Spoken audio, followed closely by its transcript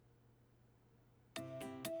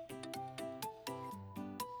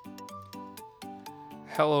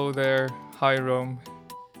Hello there. Hi, Rome.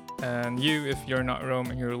 And you, if you're not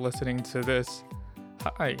Rome and you're listening to this,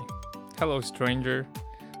 hi. Hello, stranger.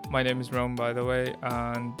 My name is Rome, by the way.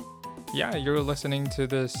 And yeah, you're listening to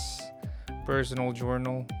this personal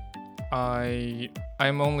journal.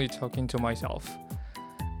 I'm only talking to myself.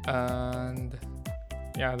 And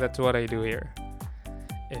yeah, that's what I do here.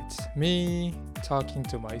 It's me talking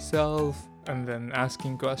to myself and then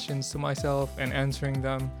asking questions to myself and answering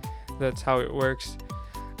them. That's how it works.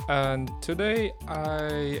 And today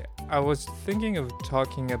I was thinking of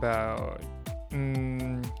talking about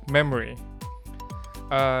memory.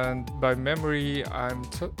 And by memory, I'm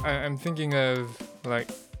thinking of like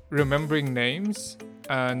remembering names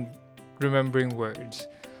and remembering words,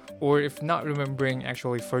 or if not remembering,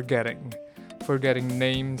 actually forgetting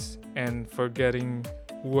names and forgetting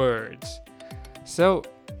words. So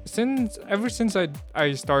ever since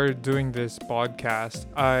I started doing this podcast,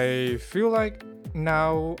 I feel like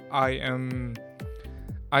now I am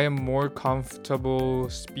more comfortable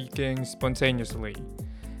speaking spontaneously.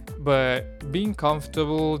 But being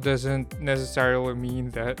comfortable doesn't necessarily mean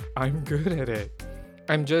that I'm good at it.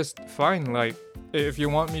 I'm just fine. Like, if you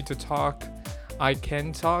want me to talk, I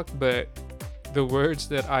can talk, but the words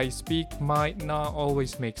that I speak might not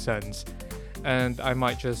always make sense. And I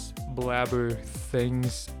might just blabber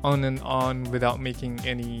things on and on without making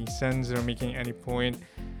any sense or making any point.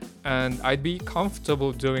 And I'd be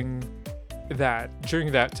comfortable doing that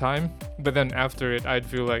during that time, but then after it I'd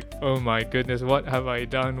feel like, oh my goodness, what have I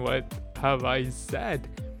done, what have I said?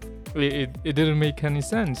 It didn't make any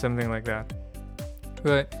sense, something like that.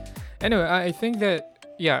 But anyway, I think that,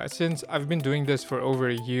 yeah, since I've been doing this for over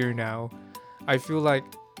a year now, I feel like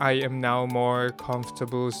I am now more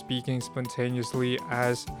comfortable speaking spontaneously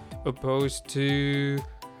as opposed to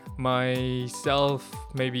myself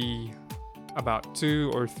maybe about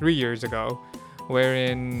 2 or 3 years ago,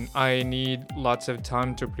 wherein I need lots of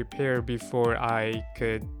time to prepare before I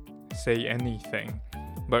could say anything.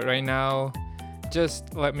 But right now,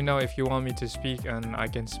 just let me know if you want me to speak and I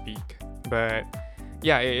can speak. But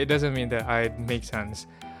yeah, it doesn't mean that I'd make sense.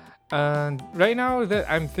 And right now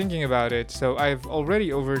that I'm thinking about it, so I've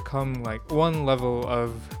already overcome like one level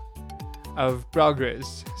of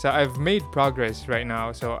progress. So I've made progress right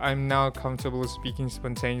now, so I'm now comfortable speaking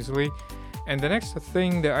spontaneously. And the next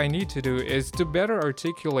thing that I need to do is to better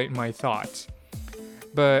articulate my thoughts.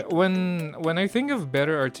 But when I think of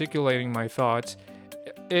better articulating my thoughts,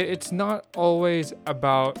 it's not always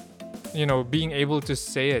about, being able to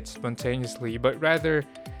say it spontaneously, but rather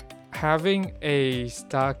having a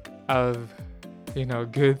stock of,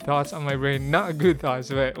 good thoughts on my brain. Not good thoughts,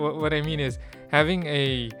 but what I mean is having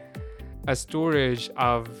a storage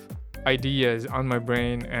of ideas on my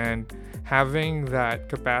brain and having that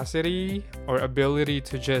capacity or ability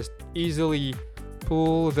to just easily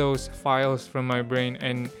pull those files from my brain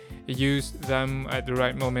and use them at the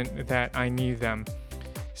right moment that I need them.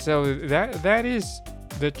 So that is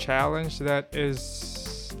the challenge. That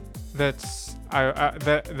is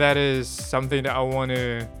something that I want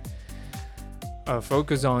to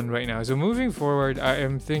focus on right now. So moving forward, I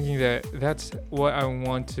am thinking that that's what I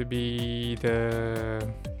want to be the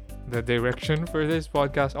direction for this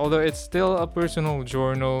podcast. Although it's still a personal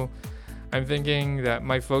journal, I'm thinking that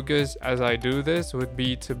my focus as I do this would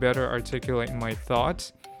be to better articulate my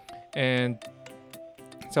thoughts. And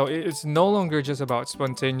so it's no longer just about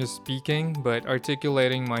spontaneous speaking, but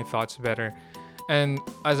articulating my thoughts better. And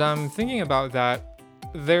as I'm thinking about that,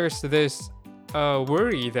 there's this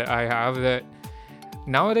worry that I have that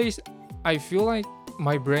nowadays I feel like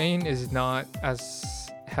my brain is not as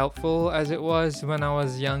helpful as it was when I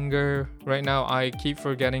was younger. Right now I keep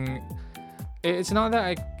forgetting. It's not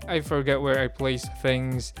that I forget where I place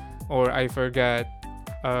things or I forget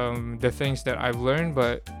the things that I've learned,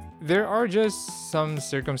 but there are just some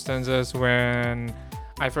circumstances when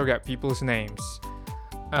I forget people's names.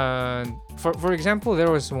 For example,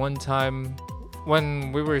 there was one time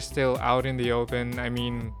when we were still out in the open. I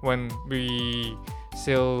mean, when we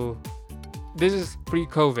still, this is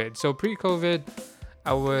pre-COVID. So pre-COVID,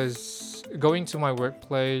 I was going to my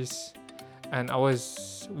workplace and I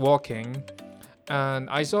was walking and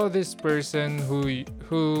I saw this person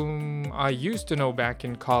whom I used to know back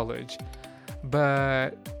in college.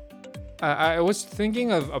 But I was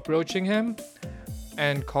thinking of approaching him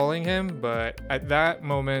and calling him, but at that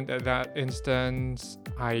moment, at that instance,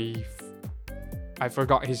 I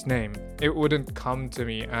forgot his name. It wouldn't come to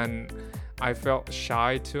me and I felt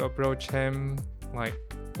shy to approach him like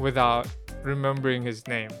without remembering his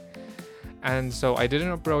name. And so I didn't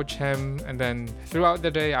approach him, and then throughout the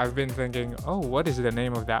day I've been thinking, oh, what is the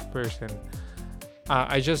name of that person?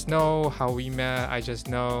 I just know how we met. I just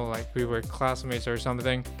know like we were classmates or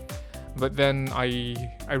something. But then I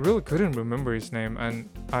really couldn't remember his name, and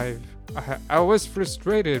I was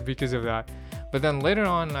frustrated because of that. But then later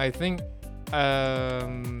on, I think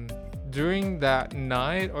during that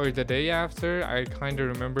night or the day after, I kind of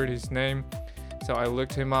remembered his name. So I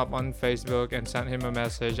looked him up on Facebook and sent him a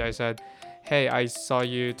message. I said, "Hey, I saw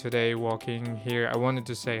you today walking here. I wanted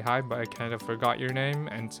to say hi, but I kind of forgot your name,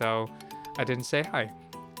 and so I didn't say hi."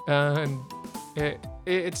 And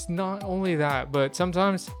it's not only that, but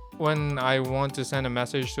sometimes when I want to send a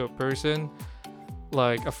message to a person,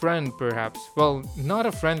 like a friend perhaps, well, not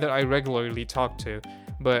a friend that I regularly talk to,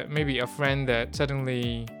 but maybe a friend that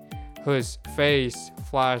suddenly whose face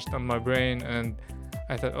flashed on my brain, and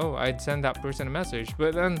I thought, oh, I'd send that person a message.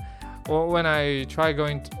 But then when I try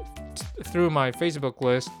going through my Facebook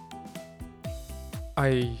list,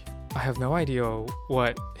 I have no idea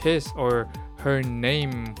what his or her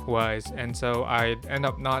name was, and so I'd end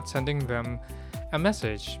up not sending them a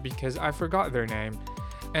message because I forgot their name.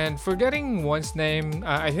 And forgetting one's name,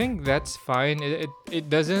 I think that's fine.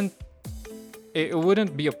 It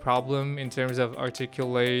wouldn't be a problem in terms of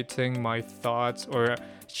articulating my thoughts or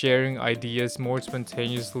sharing ideas more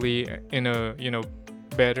spontaneously in a,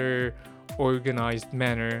 better organized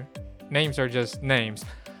manner. Names are just names.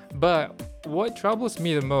 But what troubles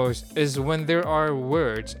me the most is when there are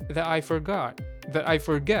words that I forget.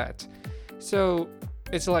 So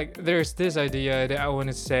it's like there's this idea that I want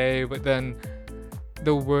to say, but then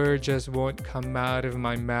the word just won't come out of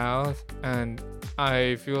my mouth, and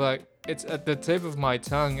I feel like it's at the tip of my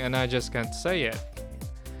tongue and I just can't say it.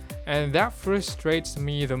 And that frustrates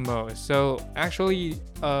me the most. So actually,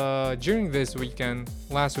 during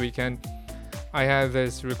last weekend, I had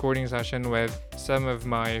this recording session with some of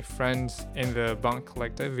my friends in the Bunk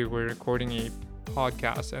Collective. We were recording a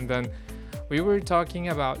podcast, and then we were talking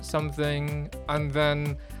about something, and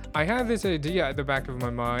then I had this idea at the back of my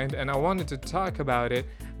mind and I wanted to talk about it,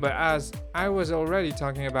 but as I was already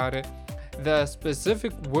talking about it, the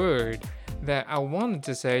specific word that I wanted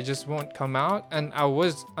to say just won't come out, and I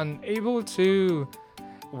was unable to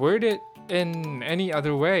word it in any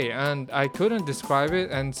other way, and I couldn't describe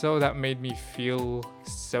it, and so that made me feel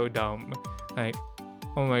so dumb. Like,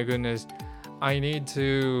 oh my goodness, I need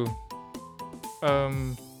to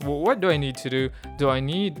what do I need to do? Do I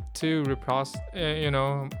need to reprocess?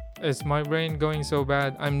 Is my brain going so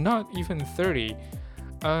bad? I'm not even 30,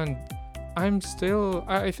 and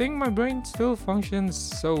I think my brain still functions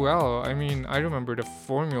so well. I mean, I remember the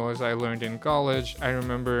formulas I learned in college. I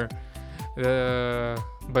remember the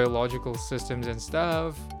biological systems and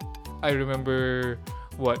stuff. I remember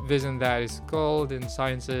what this and that is called in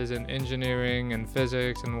sciences and engineering and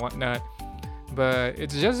physics and whatnot. But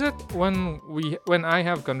it's just that when I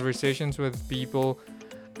have conversations with people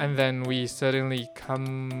and then we suddenly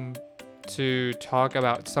come to talk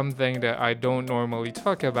about something that I don't normally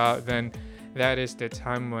talk about, then that is the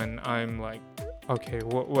time when I'm like, okay,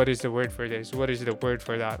 what is the word for this? What is the word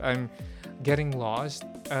for that? I'm getting lost,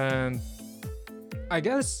 and I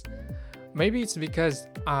guess maybe it's because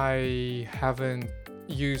I haven't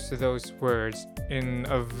used those words in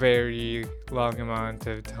a very long amount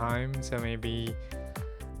of time, so maybe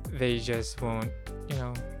they just won't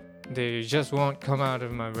come out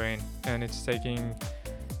of my brain, and it's taking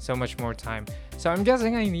so much more time. So I'm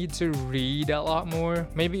guessing I need to read a lot more.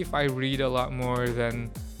 Maybe if I read a lot more, then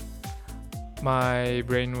my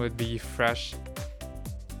brain would be fresh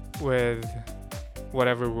with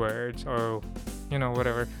whatever words or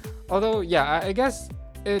whatever. Although yeah, I guess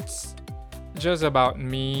it's just about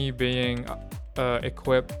me being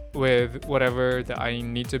equipped with whatever that I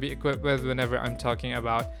need to be equipped with whenever I'm talking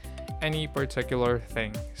about any particular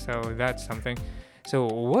thing. So that's something. So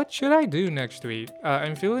what should I do next week?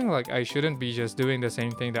 I'm feeling like I shouldn't be just doing the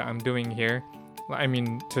same thing that I'm doing here. I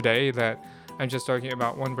mean, today, that I'm just talking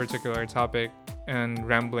about one particular topic and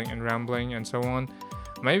rambling and so on.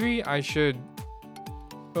 Maybe I should,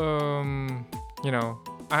 I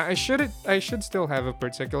should still have a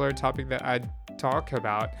particular topic that I'd talk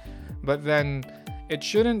about, but then it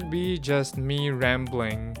shouldn't be just me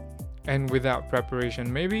rambling and without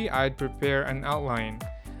preparation. Maybe I'd prepare an outline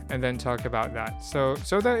and then talk about that, so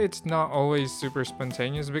that it's not always super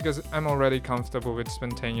spontaneous, because I'm already comfortable with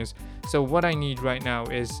spontaneous. So what I need right now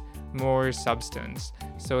is more substance,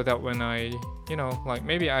 so that when I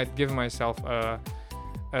maybe I'd give myself a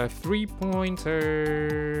 3-point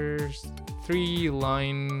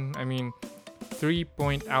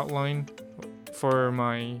outline for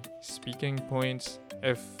my speaking points,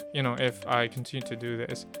 if I continue to do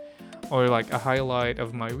this, or like a highlight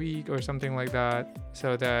of my week or something like that,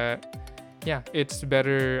 so that yeah, it's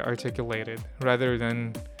better articulated rather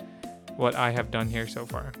than what I have done here so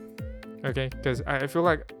far. Okay, because I feel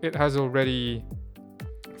like it has already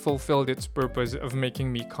fulfilled its purpose of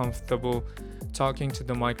making me comfortable talking to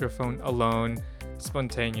the microphone alone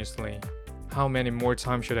spontaneously. How many more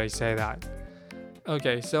times should I say that?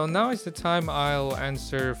 Okay, so now is the time I'll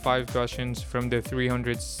answer 5 questions from the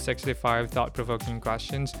 365 thought-provoking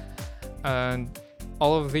questions. And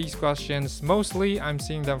all of these questions, mostly I'm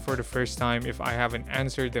seeing them for the first time if I haven't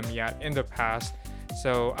answered them yet in the past.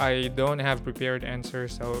 So I don't have prepared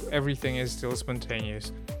answers, so everything is still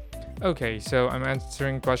spontaneous. Okay, so I'm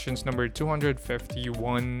answering questions number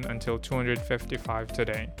 251 until 255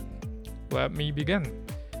 today. Let me begin.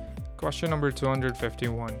 Question number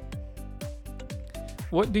 251.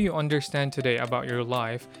 What do you understand today about your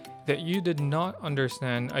life that you did not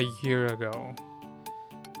understand a year ago?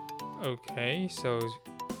 Okay, so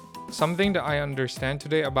something that I understand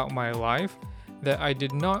today about my life that I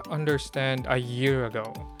did not understand a year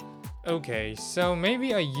ago. Okay, so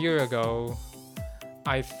maybe a year ago,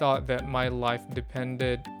 I thought that my life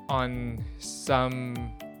depended on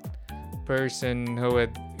some person who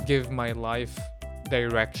would give my life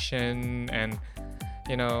direction and,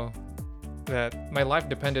 that my life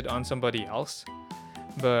depended on somebody else.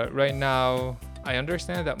 But right now, I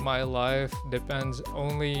understand that my life depends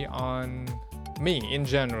only on me in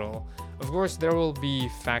general. Of course, there will be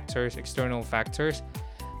factors, external factors,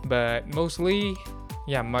 but mostly,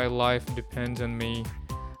 yeah, my life depends on me,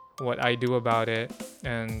 what I do about it,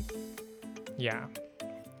 and yeah.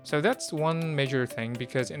 So that's one major thing,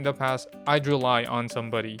 because in the past, I'd rely on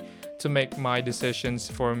somebody to make my decisions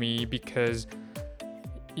for me because,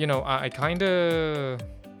 I kind of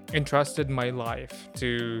entrusted my life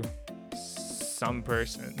to some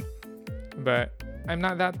person. But I'm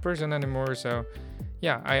not that person anymore, so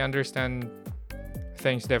yeah, I understand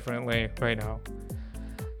things differently right now.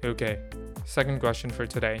 Okay, second question for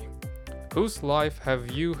today. Whose life have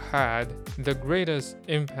you had the greatest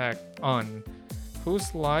impact on?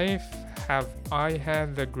 Whose life have I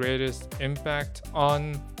had the greatest impact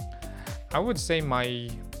on? I would say my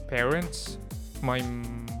parents, my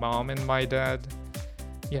mom and my dad.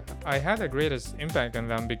 Yeah, I had the greatest impact on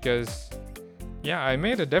them because, yeah, I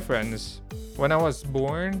made a difference. When I was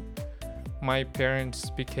born, my parents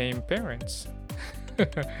became parents.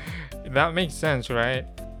 That makes sense, right?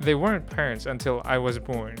 They weren't parents until I was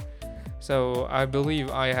born. So I believe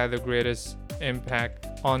I had the greatest impact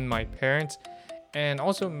on my parents, and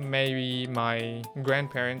also maybe my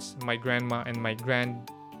grandparents, my grandma and my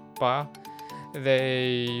grandpa.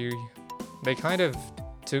 They kind of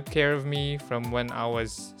took care of me from when I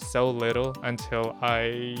was so little until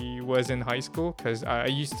I was in high school, because I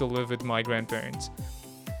used to live with my grandparents.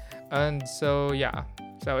 And so yeah,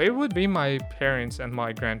 so it would be my parents and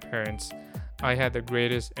my grandparents. I had the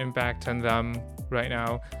greatest impact on them right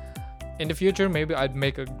now. In the future, maybe I'd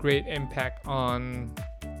make a great impact on,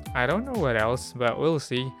 I don't know what else, but we'll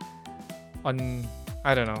see. I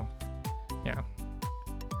don't know. Yeah.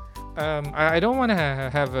 I don't want to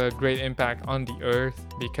have a great impact on the earth,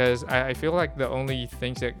 because I feel like the only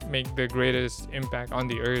things that make the greatest impact on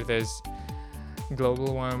the earth is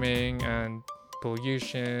global warming and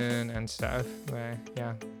pollution and stuff. But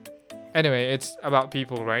yeah. Anyway, it's about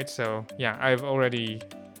people, right? So yeah, I have already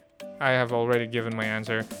given my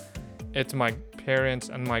answer. It's my parents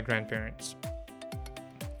and my grandparents.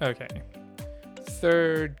 Okay.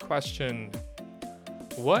 Third question.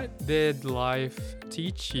 What did life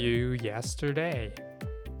teach you yesterday?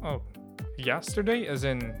 Oh, yesterday as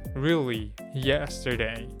in really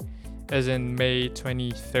yesterday? As in May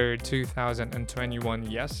 23rd,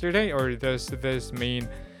 2021 yesterday? Or does this mean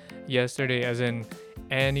yesterday as in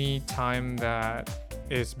any time that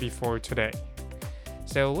is before today?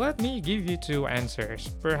 So let me give you 2 answers.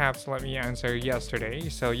 Perhaps let me answer yesterday.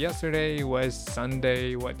 So yesterday was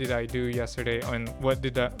Sunday. What did I do yesterday? And what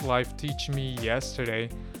did that life teach me yesterday?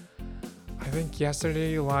 I think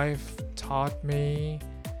yesterday life taught me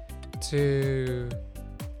to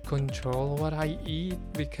control what I eat,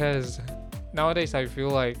 because nowadays I feel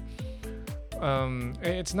like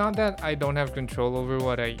it's not that I don't have control over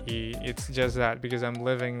what I eat. It's just that because I'm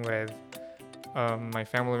living with my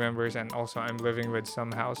family members, and also I'm living with some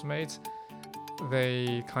housemates,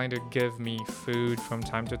 they kind of give me food from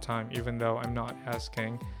time to time even though I'm not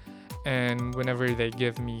asking. And whenever they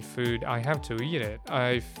give me food, I have to eat it.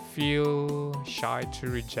 I feel shy to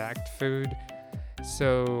reject food,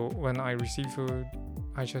 so when I receive food,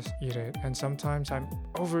 I just eat it. And sometimes I'm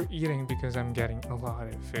overeating because I'm getting a lot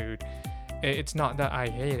of food. It's not that I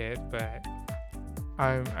hate it, but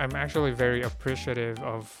I'm actually very appreciative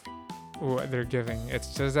of what they're giving.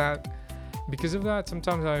 It's just that because of that,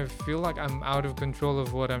 sometimes I feel like I'm out of control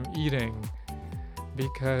of what I'm eating.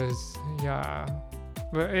 Because, yeah,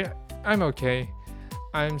 but I'm okay.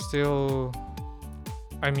 I'm still,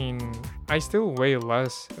 I mean, I still weigh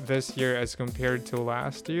less this year as compared to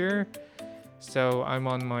last year. So I'm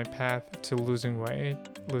on my path to losing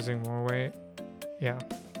more weight. Yeah,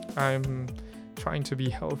 I'm trying to be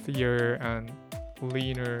healthier and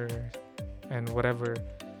leaner and whatever.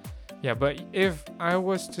 Yeah, but if I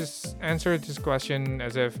was to answer this question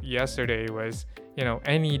as if yesterday was,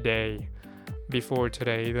 any day before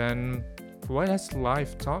today, then what has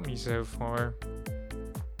life taught me so far?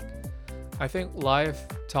 I think life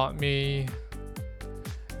taught me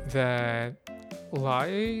that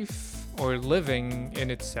life or living in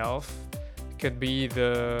itself could be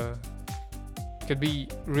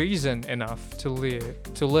reason enough to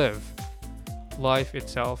live. Life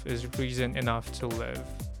itself is reason enough to live.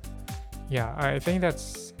 Yeah, I think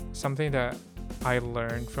that's something that I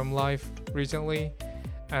learned from life recently,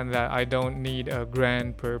 and that I don't need a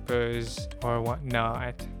grand purpose or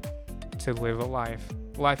whatnot to live a life.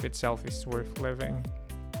 Life itself is worth living.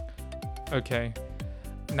 Okay,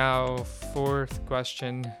 now fourth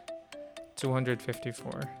question,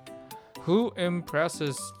 254. Who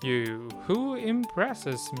impresses you? Who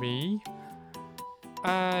impresses me?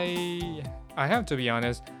 I have to be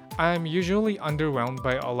honest, I'm usually underwhelmed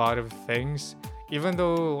by a lot of things, even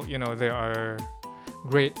though, there are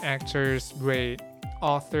great actors, great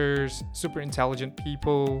authors, super intelligent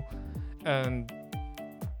people, and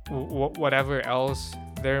whatever else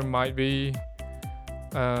there might be.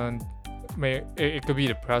 And it could be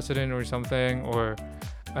the president or something, or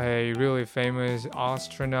a really famous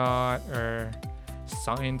astronaut or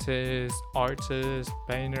scientist, artist,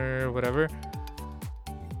 painter, whatever.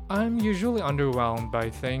 I'm usually underwhelmed by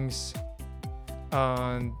things.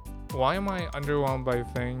 And why am I underwhelmed by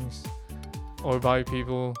things or by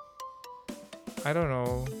people? I don't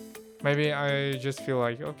know. Maybe I just feel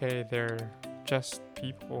like, okay, they're just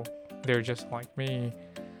people. They're just like me.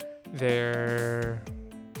 They're,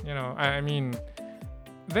 I mean,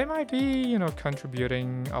 they might be,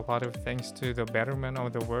 contributing a lot of things to the betterment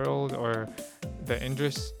of the world or the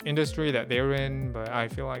industry that they're in. But I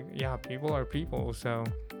feel like, yeah, people are people. So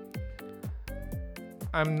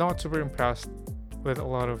I'm not super impressed with a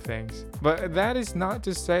lot of things. But that is not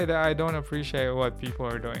to say that I don't appreciate what people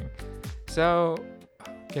are doing. So,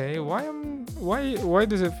 okay, why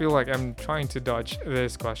does it feel like I'm trying to dodge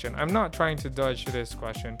this question? I'm not trying to dodge this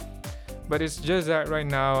question. But it's just that right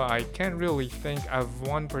now I can't really think of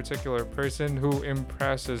one particular person who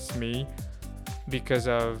impresses me because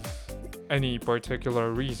of any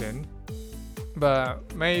particular reason.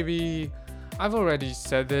 But maybe I've already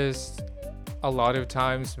said this a lot of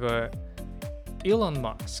times, but Elon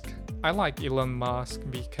Musk. I like Elon Musk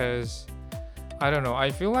because, I don't know,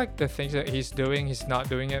 I feel like the things that he's doing, he's not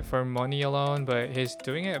doing it for money alone, but he's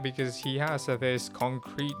doing it because he has this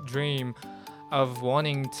concrete dream of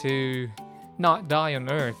wanting to not die on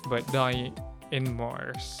Earth, but die in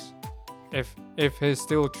Mars. If he's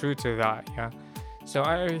still true to that, yeah. So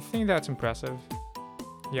I think that's impressive.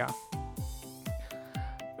 Yeah.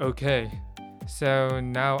 Okay. So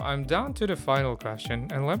now I'm down to the final question,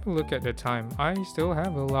 and let me look at the time. I still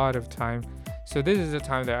have a lot of time. So this is the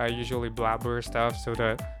time that I usually blabber stuff so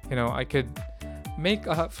that, I could make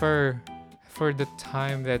up for the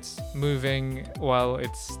time that's moving while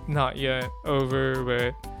it's not yet over.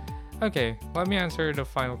 But okay, let me answer the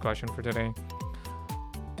final question for today.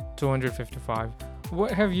 255.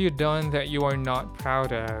 What have you done that you are not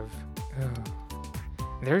proud of?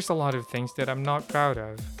 There's a lot of things that I'm not proud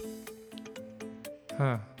of.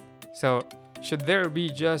 So, should there be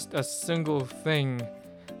just a single thing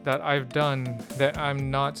that I've done that I'm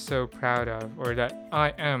not so proud of, or that I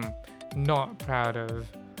am not proud of?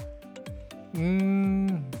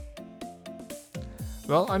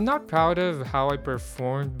 Well, I'm not proud of how I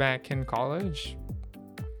performed back in college,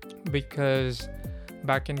 because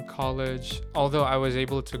back in college, although I was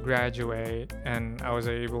able to graduate and I was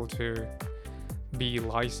able to be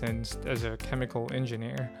licensed as a chemical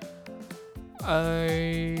engineer,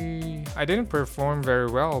 I didn't perform very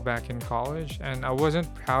well back in college, and I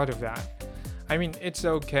wasn't proud of that. I mean, it's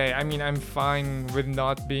okay. I mean, I'm fine with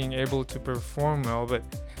not being able to perform well, but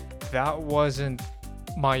that wasn't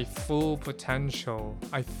my full potential,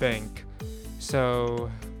 I think.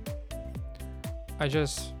 So I'm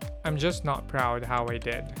just not proud how I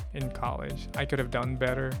did in college. I could have done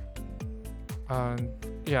better.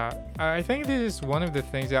 Yeah, I think this is one of the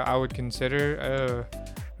things that I would consider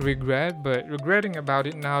regret, but regretting about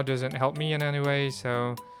it now doesn't help me in any way.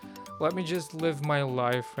 So let me just live my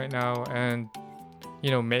life right now and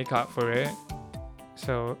make up for it.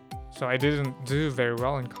 So I didn't do very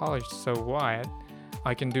well in college. So what?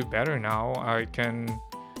 I can do better now. I can,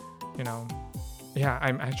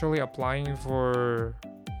 I'm actually applying for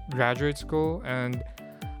graduate school, and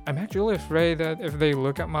I'm actually afraid that if they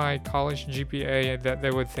look at my college GPA, that they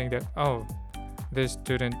would think that, oh, this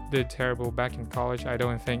student did terrible back in college. I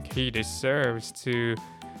don't think he deserves to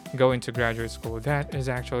go into graduate school. That is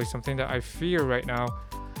actually something that I fear right now.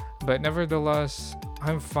 But nevertheless,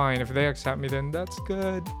 I'm fine. If they accept me, then that's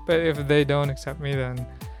good. But if they don't accept me, then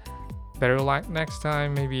better luck next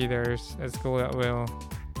time. Maybe there's a school that will,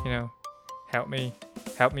 help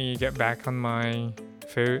me get back on my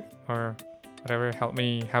feet, or whatever, help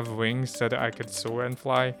me have wings so that I could soar and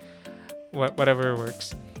fly. Whatever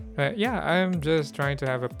works. But yeah, I'm just trying to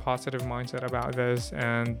have a positive mindset about this,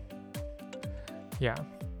 and yeah.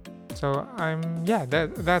 So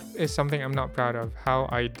that is something I'm not proud of, how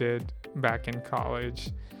I did back in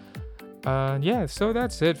college. So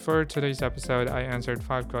that's it for today's episode. I answered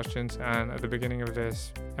 5 questions, and at the beginning of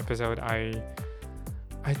this episode, I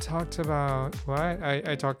talked about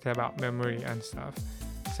I talked about memory and stuff.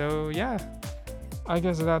 So yeah, I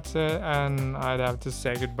guess that's it, and I'd have to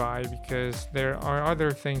say goodbye because there are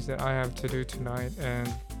other things that I have to do tonight,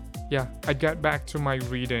 and yeah, I'd get back to my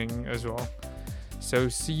reading as well. So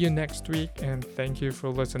see you next week, and thank you for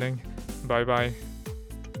listening. Bye bye.